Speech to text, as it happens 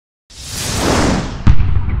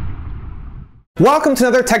Welcome to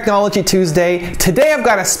another Technology Tuesday. Today I've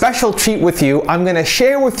got a special treat with you. I'm going to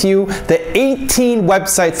share with you the 18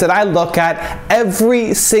 websites that I look at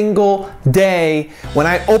every single day when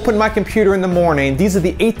I open my computer in the morning. These are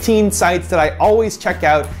the 18 sites that I always check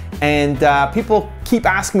out, and people keep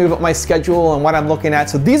asking me about my schedule and what I'm looking at.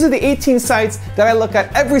 So these are the 18 sites that I look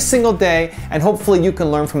at every single day, and hopefully you can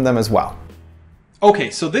learn from them as well. Okay,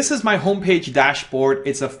 so this is my homepage dashboard.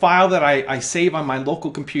 It's a file that I save on my local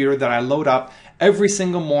computer that I load up every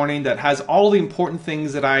single morning that has all the important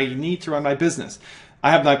things that I need to run my business. I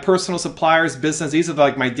have my personal suppliers business. These are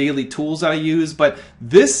like my daily tools that I use. But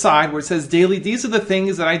this side where it says daily, these are the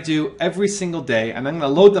things that I do every single day. And I'm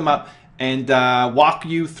going to load them up and walk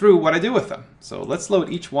you through what I do with them. So let's load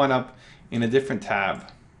each one up in a different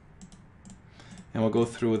tab. And we'll go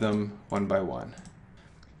through them one by one.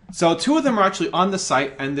 So two of them are actually on the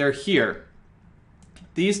site and they're here.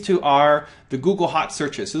 These two are the Google Hot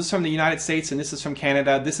Searches. So this is from the United States and this is from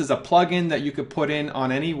Canada. This is a plugin that you could put in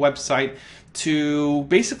on any website to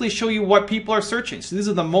basically show you what people are searching. So these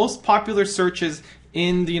are the most popular searches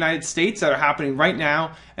in the United States that are happening right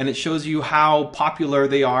now, and it shows you how popular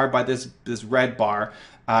they are by this red bar.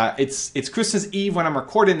 It's Christmas Eve when I'm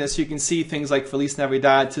recording this, so you can see things like Feliz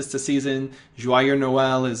Navidad, Tis the Season, Joyeux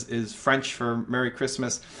Noël is French for Merry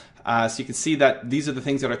Christmas. So you can see that these are the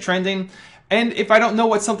things that are trending. And if I don't know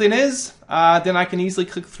what something is, then I can easily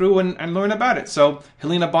click through and learn about it. So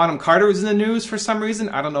Helena Bonham Carter is in the news for some reason.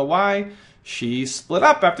 I don't know why. She split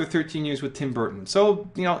up after 13 years with Tim Burton. So,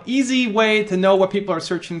 you know, easy way to know what people are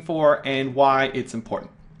searching for and why it's important.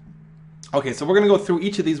 Okay, so we're going to go through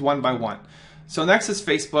each of these one by one. So next is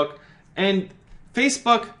Facebook. And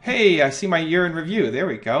Facebook, hey, I see my year in review. There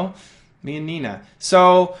we go. Me and Nina.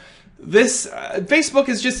 So this Facebook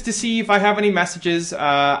is just to see if I have any messages.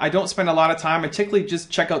 I don't spend a lot of time. I typically just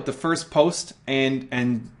check out the first post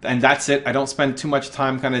and that's it. I don't spend too much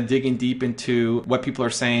time kind of digging deep into what people are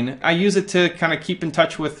saying. I use it to kind of keep in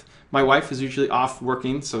touch with my wife, who's usually off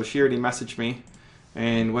working, so she already messaged me.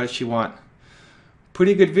 And what does she want?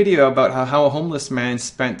 Pretty good video about how a homeless man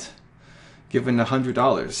spent given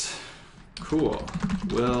 $100. Cool.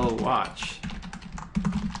 We'll watch.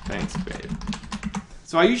 Thanks, babe.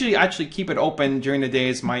 So I usually actually keep it open during the day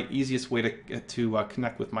as my easiest way to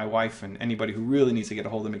connect with my wife and anybody who really needs to get a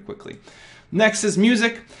hold of me quickly. Next is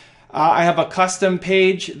music. I have a custom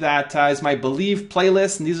page that is my Believe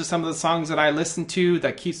playlist, and these are some of the songs that I listen to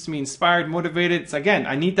that keeps me inspired, motivated. So again,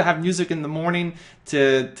 I need to have music in the morning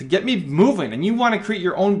to get me moving, and you want to create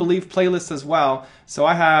your own Believe playlist as well. So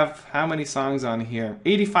I have, how many songs on here?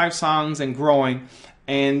 85 songs and growing,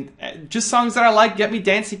 and just songs that I like, get me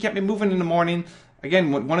dancing, get me moving in the morning.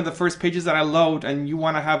 Again, one of the first pages that I load, and you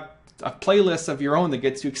want to have a playlist of your own that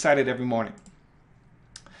gets you excited every morning.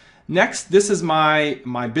 Next, this is my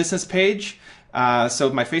business page.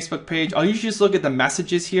 So my Facebook page, I'll usually just look at the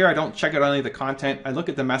messages here. I don't check out any of the content. I look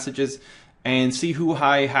at the messages and see who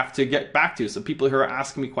I have to get back to. So people who are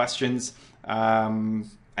asking me questions, and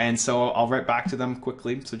so I'll write back to them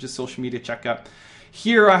quickly. So just social media checkup.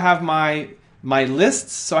 Here I have my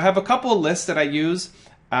lists. So I have a couple of lists that I use.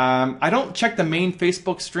 I don't check the main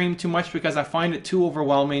Facebook stream too much because I find it too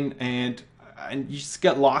overwhelming and you just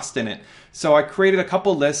get lost in it. So I created a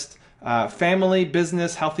couple lists, family,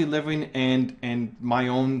 business, healthy living, and my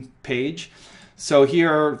own page. So here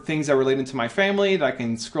are things that are related to my family that I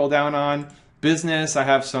can scroll down on. Business, I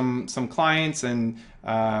have some clients and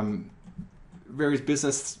various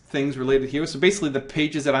business things related here. So basically the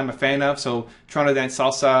pages that I'm a fan of. So Toronto Dance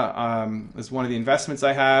Salsa is one of the investments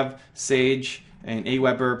I have, Sage and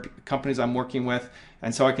AWeber, companies I'm working with,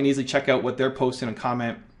 and so I can easily check out what they're posting and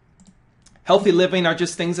comment. Healthy living are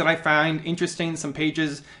just things that I find interesting, some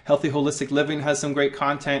pages. Healthy Holistic Living has some great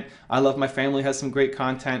content. I Love My Family has some great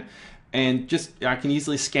content, and just I can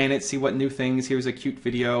easily scan it, see what new things, here's a cute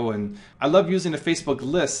video. And I love using the Facebook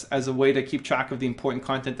lists as a way to keep track of the important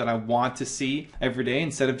content that I want to see every day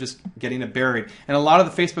instead of just getting it buried. And a lot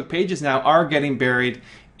of the Facebook pages now are getting buried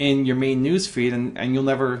in your main news feed, and you'll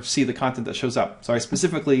never see the content that shows up. So I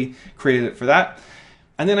specifically created it for that.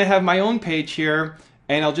 And then I have my own page here,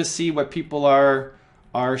 and I'll just see what people are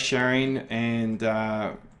sharing and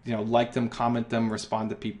you know, like them, comment them, respond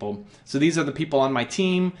to people. So these are the people on my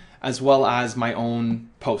team as well as my own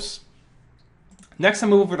posts. Next I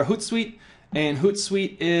move over to Hootsuite, and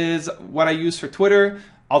Hootsuite is what I use for Twitter.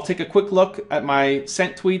 I'll take a quick look at my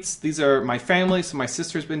sent tweets. These are my family, so my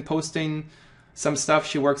sister's been posting some stuff.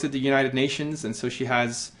 She works at the United Nations, and so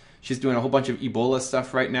she's doing a whole bunch of Ebola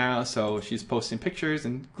stuff right now, so she's posting pictures,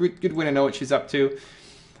 and good way to know what she's up to.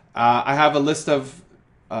 I have a list of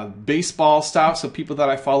baseball stuff, so people that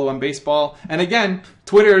I follow on baseball. And again,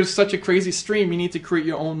 Twitter is such a crazy stream, you need to create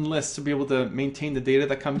your own list to be able to maintain the data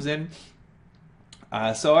that comes in.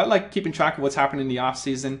 So I like keeping track of what's happening in the off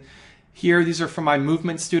season. Here, these are from my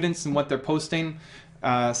movement students and what they're posting.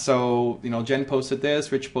 So, you know, Jen posted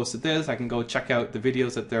this, Rich posted this. I can go check out the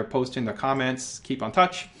videos that they're posting, their comments, keep on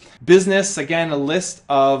touch. Business, again, a list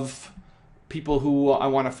of people who I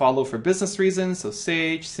want to follow for business reasons. So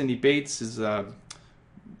Sage, Cindy Bates is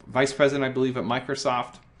vice president, I believe, at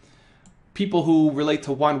Microsoft. People who relate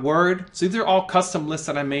to one word. So these are all custom lists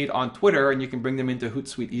that I made on Twitter, and you can bring them into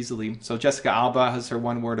Hootsuite easily. So Jessica Alba has her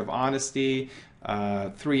one word of honesty.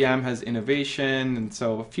 3M has innovation, and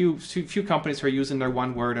so a few companies who are using their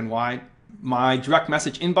one word and why. My direct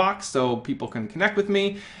message inbox, so people can connect with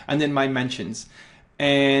me, and then my mentions.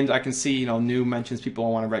 And I can see, you know, new mentions people I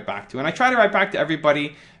want to write back to. And I try to write back to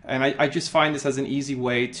everybody, and I just find this as an easy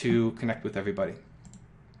way to connect with everybody.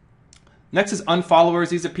 Next is unfollowers.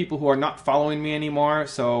 These are people who are not following me anymore.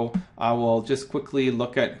 So I will just quickly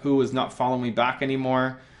look at who is not following me back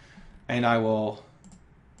anymore, and I will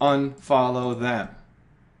unfollow them.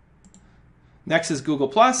 Next is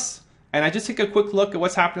Google+, and I just take a quick look at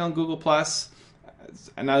what's happening on Google+,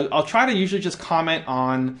 and I'll try to usually just comment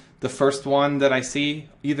on the first one that I see,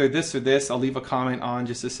 either this or this. I'll leave a comment on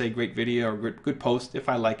just to say great video or good post if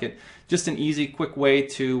I like it. Just an easy, quick way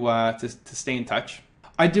to stay in touch.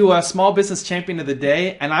 I do a small business champion of the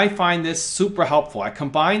day, and I find this super helpful. I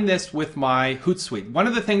combine this with my Hootsuite. One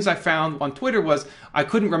of the things I found on Twitter was I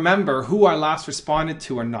couldn't remember who I last responded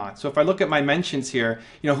to or not. So if I look at my mentions here,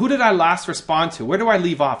 you know, who did I last respond to? Where do I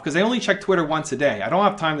leave off? Because I only check Twitter once a day. I don't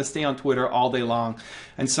have time to stay on Twitter all day long.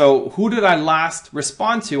 And so who did I last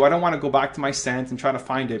respond to? I don't want to go back to my sent and try to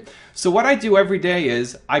find it. So what I do every day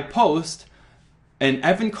is I post an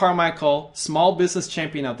Evan Carmichael small business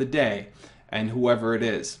champion of the day, and whoever it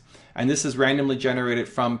is. And this is randomly generated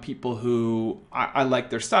from people who I like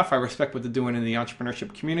their stuff. I respect what they're doing in the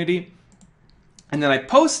entrepreneurship community. And then I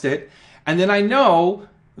post it, and then I know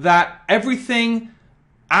that everything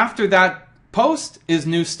after that post is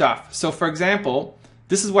new stuff. So for example,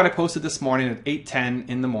 this is what I posted this morning at 8:10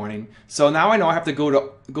 in the morning. So now I know I have to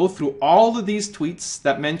go through all of these tweets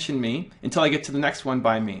that mention me until I get to the next one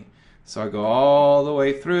by me. So I go all the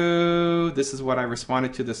way through. This is what I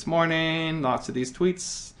responded to this morning. Lots of these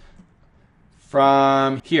tweets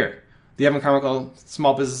from here. The Evan Carmichael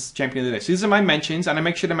Small Business Champion of the Day. So these are my mentions, and I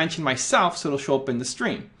make sure to mention myself so it'll show up in the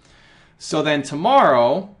stream. So then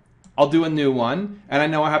tomorrow, I'll do a new one, and I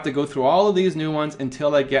know I have to go through all of these new ones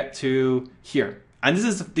until I get to here. And this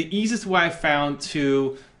is the easiest way I found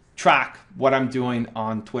to track what I'm doing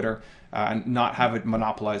on Twitter and not have it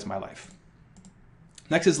monopolize my life.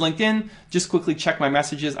 Next is LinkedIn. Just quickly check my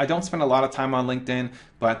messages. I don't spend a lot of time on LinkedIn,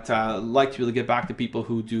 but like to really get back to people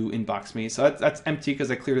who do inbox me. So that's empty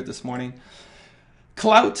because I cleared it this morning.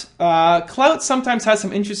 Clout. Clout sometimes has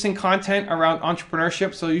some interesting content around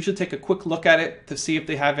entrepreneurship, so I usually take a quick look at it to see if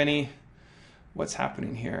they have any. What's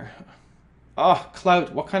happening here? Oh,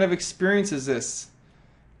 Clout. What kind of experience is this?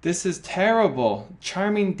 This is terrible.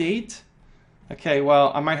 Charming date? Okay,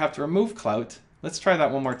 well, I might have to remove Clout. Let's try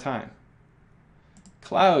that one more time.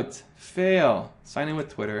 Clout, fail, sign in with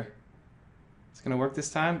Twitter. It's gonna work this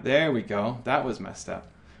time. There we go, that was messed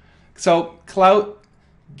up. So Clout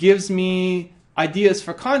gives me ideas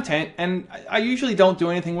for content, and I usually don't do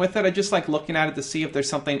anything with it. I just like looking at it to see if there's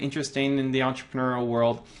something interesting in the entrepreneurial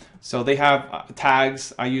world. So they have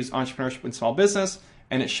tags. I use entrepreneurship and small business,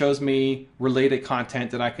 and it shows me related content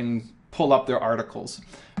that I can pull up their articles.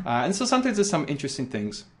 And so sometimes there's some interesting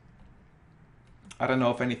things. I don't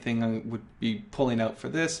know if anything I would be pulling out for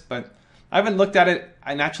this, but I haven't looked at it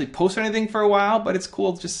and actually posted anything for a while, but it's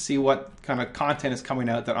cool just to see what kind of content is coming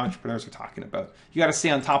out that entrepreneurs are talking about. You got to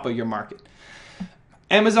stay on top of your market.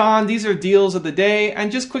 Amazon, these are deals of the day,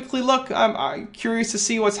 and just quickly look. I'm curious to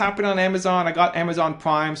see what's happening on Amazon. I got Amazon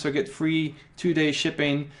Prime, so I get free 2-day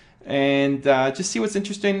shipping, and just see what's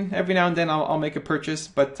interesting. Every now and then I'll make a purchase,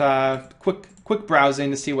 but quick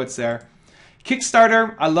browsing to see what's there.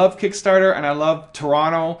 Kickstarter, I love Kickstarter, and I love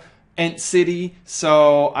Toronto, Ent City.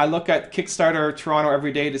 So I look at Kickstarter Toronto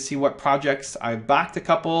every day to see what projects. I backed a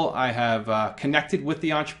couple. I have connected with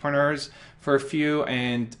the entrepreneurs for a few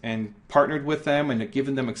and partnered with them and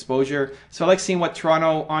given them exposure. So I like seeing what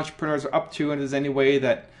Toronto entrepreneurs are up to, and if there's any way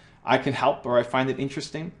that I can help or I find it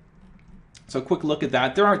interesting. So a quick look at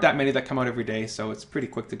that. There aren't that many that come out every day, so it's pretty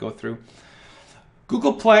quick to go through.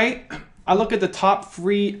 Google Play. I look at the top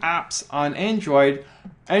free apps on Android.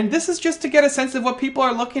 And this is just to get a sense of what people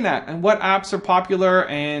are looking at and what apps are popular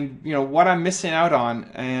and what I'm missing out on.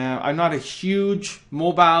 I'm not a huge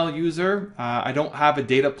mobile user. I don't have a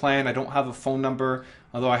data plan. I don't have a phone number,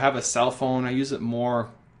 although I have a cell phone. I use it more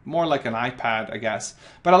like an iPad, I guess.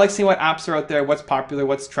 But I like seeing what apps are out there, what's popular,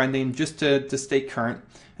 what's trending, just to stay current.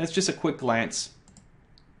 And it's just a quick glance.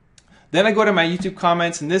 Then I go to my YouTube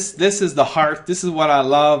comments, and this is the heart. This is what I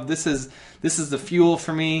love. This is the fuel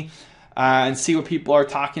for me. And see what people are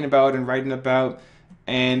talking about and writing about,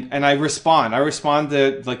 and I respond. I respond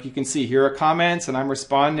to, like you can see, here are comments, and I'm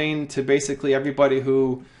responding to basically everybody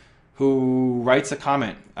who writes a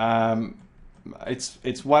comment.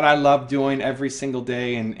 It's what I love doing every single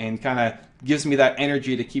day, and kind of gives me that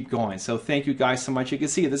energy to keep going. So thank you guys so much. You can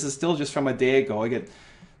see this is still just from a day ago. I get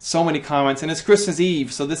so many comments, and it's Christmas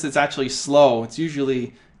Eve, so this is actually slow. It's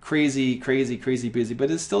usually crazy busy, but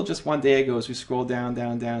it's still just one day ago as we scroll down.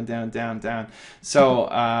 So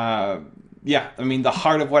yeah, I mean, the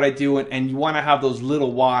heart of what I do, and you want to have those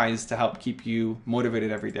little whys to help keep you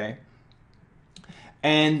motivated every day.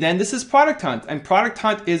 And then this is Product Hunt, and Product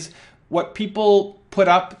Hunt is what people put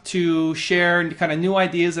up to share kind of new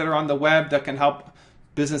ideas that are on the web that can help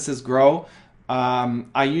businesses grow.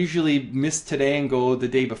 I usually miss today and go the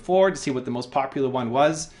day before to see what the most popular one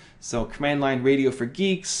was. So command line radio for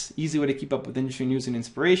geeks, easy way to keep up with industry news and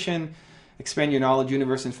inspiration, expand your knowledge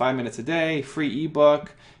universe in 5 minutes a day, free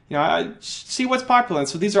ebook. I see what's popular. And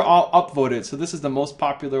so these are all upvoted. So this is the most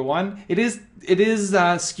popular one. It is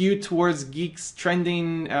skewed towards geeks,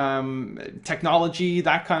 trending, technology,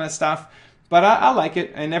 that kind of stuff. But I like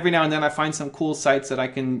it. And every now and then I find some cool sites that I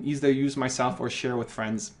can either use myself or share with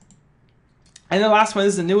friends. And the last one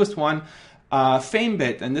is the newest one.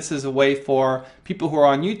 FameBit, and this is a way for people who are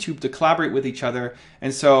on YouTube to collaborate with each other.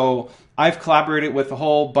 And so I've collaborated with a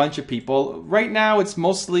whole bunch of people. Right now it's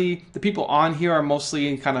mostly, the people on here are mostly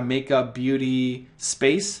in kind of makeup, beauty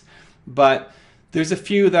space, but there's a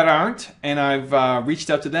few that aren't, and I've reached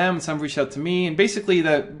out to them, and some reached out to me, and basically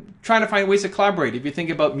trying to find ways to collaborate. If you think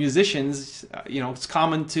about musicians, it's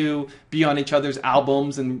common to be on each other's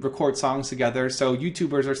albums and record songs together. So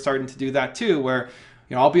YouTubers are starting to do that too, where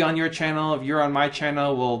I'll be on your channel, if you're on my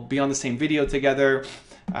channel, we'll be on the same video together.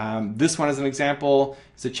 This one, as an example,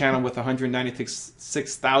 is a channel with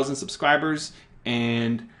 196,000 subscribers,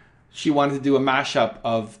 and she wanted to do a mashup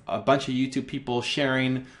of a bunch of YouTube people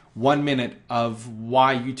sharing 1 minute of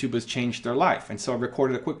why YouTube has changed their life. And so I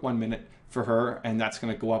recorded a quick 1 minute for her, and that's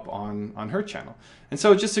going to go up on her channel. And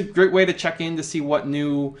so it's just a great way to check in to see what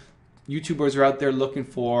new YouTubers are out there looking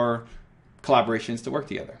for collaborations to work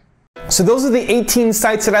together. So those are the 18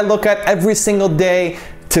 sites that I look at every single day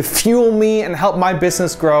to fuel me and help my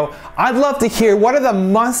business grow. I'd love to hear what are the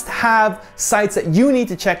must-have sites that you need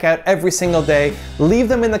to check out every single day. Leave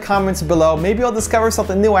them in the comments below. Maybe I'll discover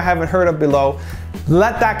something new I haven't heard of below.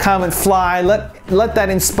 Let that comment fly. Let that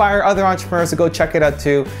inspire other entrepreneurs to go check it out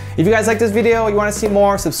too. If you guys like this video, you want to see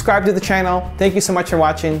more, subscribe to the channel. Thank you so much for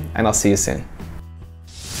watching, and I'll see you soon.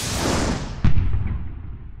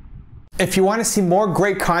 If you want to see more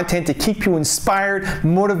great content to keep you inspired,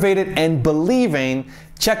 motivated, and believing,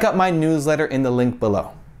 check out my newsletter in the link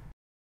below.